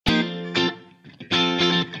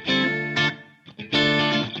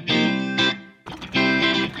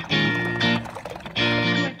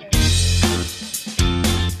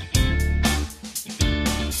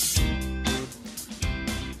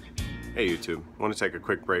Hey YouTube, I want to take a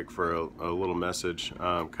quick break for a little message,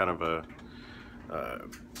 kind of a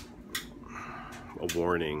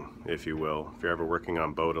warning, if you will. If you're ever working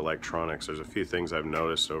on boat electronics, there's a few things I've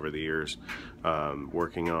noticed over the years,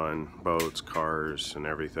 working on boats, cars, and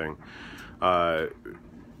everything. A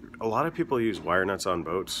lot of people use wire nuts on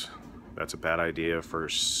boats. That's a bad idea for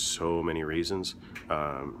so many reasons.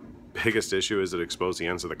 Biggest issue is it exposes the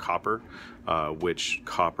ends of the copper, which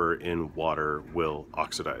copper in water will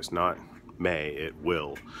oxidize. Not may, it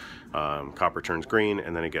will. Copper turns green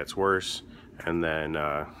and then it gets worse, and then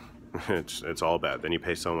it's all bad. Then you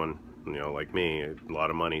pay someone, you know, like me, a lot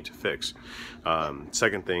of money to fix.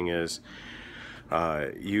 Second thing is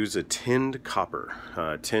use a tinned copper.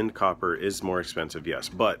 Tinned copper is more expensive, yes,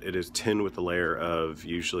 but it is tinned with a layer of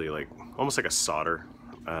usually like almost like a solder.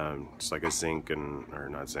 It's like a zinc or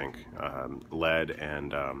not zinc, lead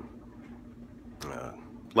and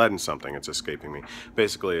something. It's escaping me.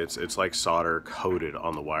 Basically, it's like solder coated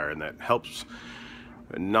on the wire, and that helps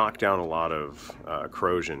knock down a lot of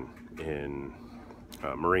corrosion in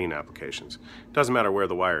marine applications. It doesn't matter where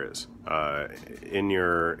the wire is, in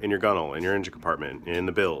your gunnel, in your engine compartment, in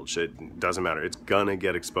the bilge. It doesn't matter. It's gonna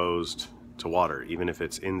get exposed to water, even if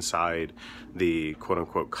it's inside the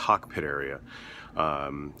quote-unquote cockpit area.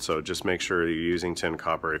 So just make sure you're using tin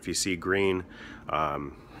copper. If you see green,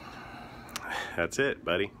 that's it,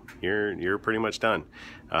 buddy. You're pretty much done.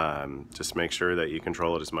 Just make sure that you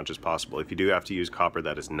control it as much as possible. If you do have to use copper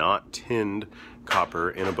that is not tinned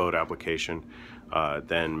copper in a boat application,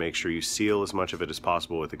 then make sure you seal as much of it as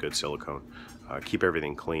possible with a good silicone. Keep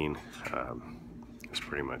everything clean. That's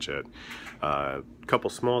pretty much it. A couple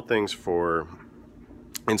small things for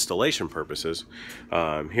installation purposes.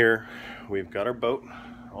 Here we've got our boat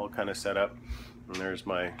all kind of set up, and there's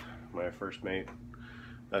my first mate.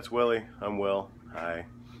 That's Willie. I'm Will. Hi.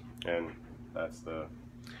 And that's the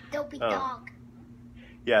dopey dog.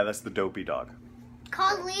 Yeah, that's the dopey dog.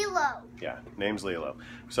 Called Lilo. Yeah, name's Lilo.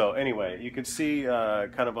 So anyway, you can see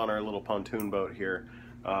kind of on our little pontoon boat here,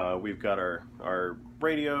 we've got our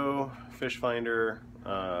radio, fish finder,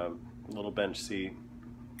 little bench seat,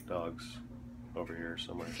 dogs over here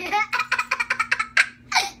somewhere.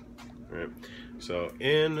 All right. So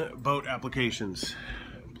in boat applications,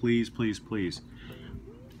 please, please, please,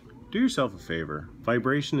 do yourself a favor.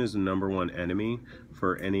 Vibration is the #1 enemy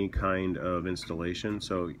for any kind of installation,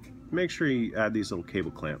 so make sure you add these little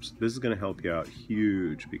cable clamps. This is going to help you out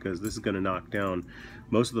huge, because this is going to knock down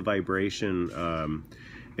most of the vibration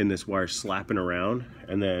in this wire slapping around.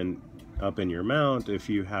 And then up in your mount, if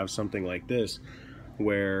you have something like this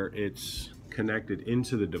where it's connected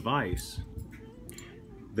into the device,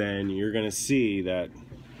 then you're going to see that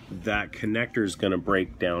that connector is going to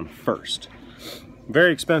break down first.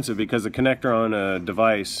 Very expensive, because the connector on a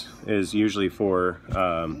device is usually for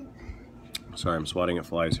sorry, I'm swatting at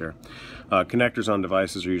flies here. Connectors on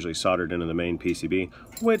devices are usually soldered into the main PCB,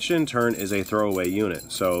 which in turn is a throwaway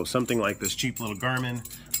unit. So something like this cheap little Garmin,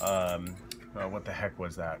 what the heck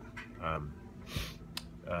was that?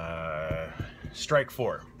 Strike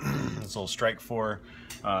 4. This little Strike 4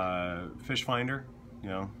 fish finder, you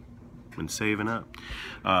know, when saving up.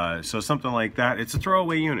 So something like that, it's a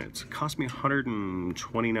throwaway unit. It cost me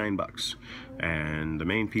 129 bucks, and the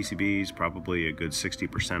main PCB is probably a good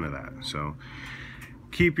 60% of that. So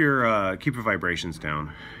keep your vibrations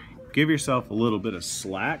down. Give yourself a little bit of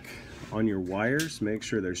slack on your wires. Make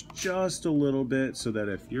sure there's just a little bit, so that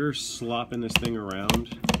if you're slopping this thing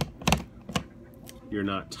around, you're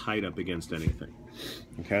not tied up against anything.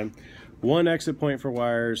 Okay? One exit point for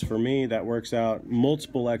wires, for me, that works out.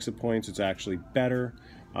 Multiple exit points, it's actually better.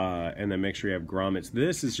 And then make sure you have grommets.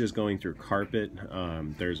 This is just going through carpet.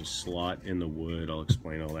 There's a slot in the wood. I'll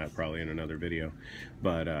explain all that probably in another video.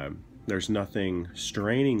 But there's nothing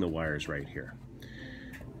straining the wires right here.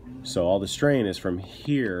 So all the strain is from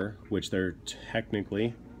here, which there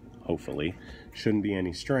technically, hopefully, shouldn't be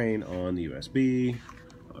any strain on the USB,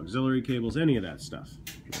 auxiliary cables, any of that stuff.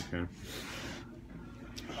 Okay.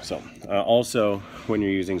 So, also, when you're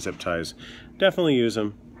using zip ties, definitely use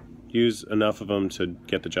them. Use enough of them to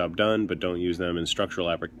get the job done, but don't use them in structural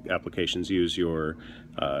applications. Use your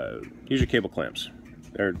cable clamps.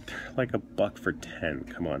 They're like $1 for 10.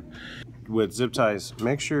 Come on. With zip ties,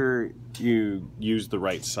 make sure you use the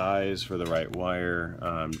right size for the right wire.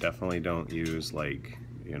 Definitely don't use, like,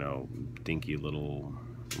 you know, dinky little,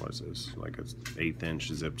 what is this? Like an 1/8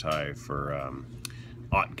 inch zip tie for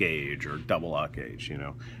aught gauge or double aught gauge, you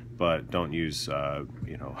know. But don't use,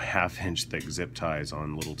 you know, 1/2 inch thick zip ties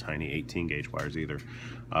on little tiny 18 gauge wires either.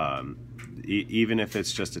 Even if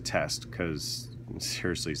it's just a test, because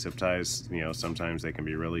seriously, zip ties, you know, sometimes they can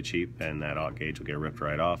be really cheap and that aught gauge will get ripped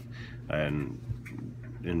right off. And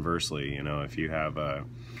inversely, you know, if you have a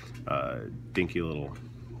dinky little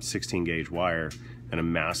 16 gauge wire and a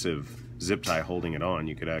massive zip tie holding it on,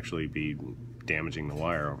 you could actually be damaging the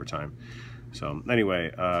wire over time. So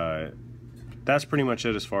anyway, that's pretty much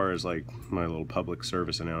it as far as like my little public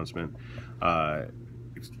service announcement.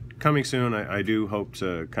 Coming soon, I do hope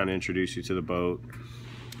to kind of introduce you to the boat,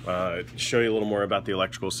 show you a little more about the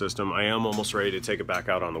electrical system. I am almost ready to take it back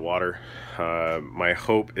out on the water. My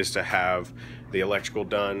hope is to have the electrical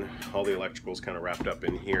done, all the electricals kind of wrapped up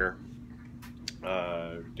in here.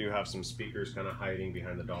 Do have some speakers kind of hiding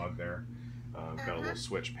behind the dog there. Got a little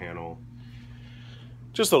switch panel.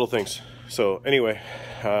 Just little things. So anyway,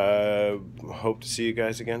 hope to see you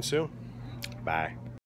guys again soon. Bye.